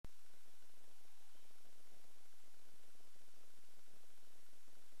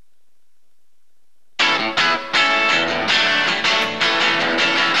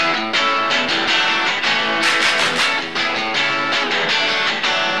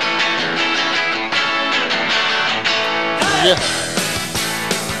Yeah.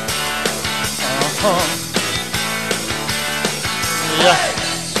 Uh-huh. Yeah.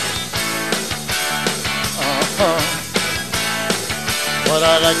 Uh-huh. What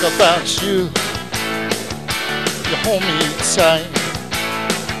I like about you, you hold me tight.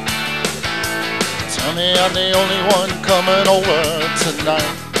 Tell me I'm the only one coming over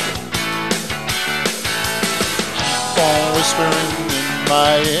tonight. Keep on whispering in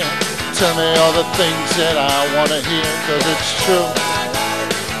my ear. Tell me all the things that I wanna hear, 'cause it's true.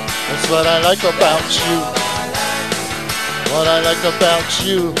 That's what I like about you. What I like about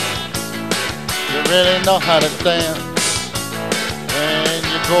you, you really know how to dance. And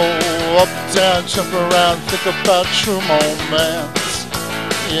you go up, down, jump around, think about true moments.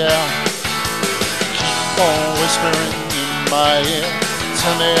 Yeah. Keep on whispering in my ear.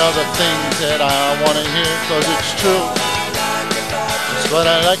 Tell me all the things that I wanna hear, 'cause it's true. That's what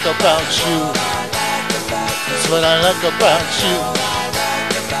I like about you. That's what I like about you.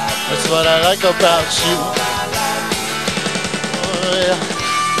 That's what I like about you. Oh yeah.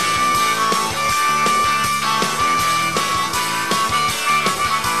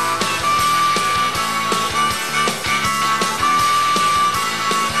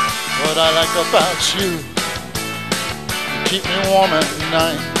 What I like about you, you keep me warm at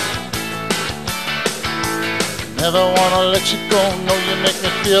night. Never wanna let you go, no, you make me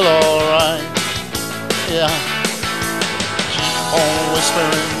feel alright. Yeah. Keep on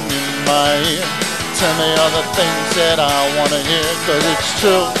whispering in my ear. Tell me all the things that I wanna hear, 'cause it's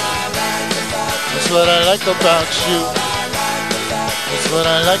true. That's what I like about you. That's what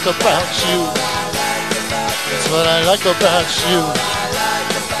I like about you. That's what I like about you.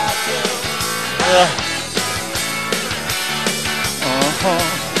 Yeah. Uh-huh.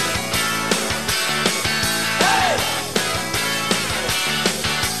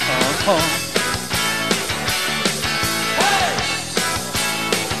 Uh-huh.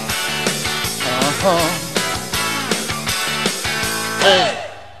 Uh-huh. Hey.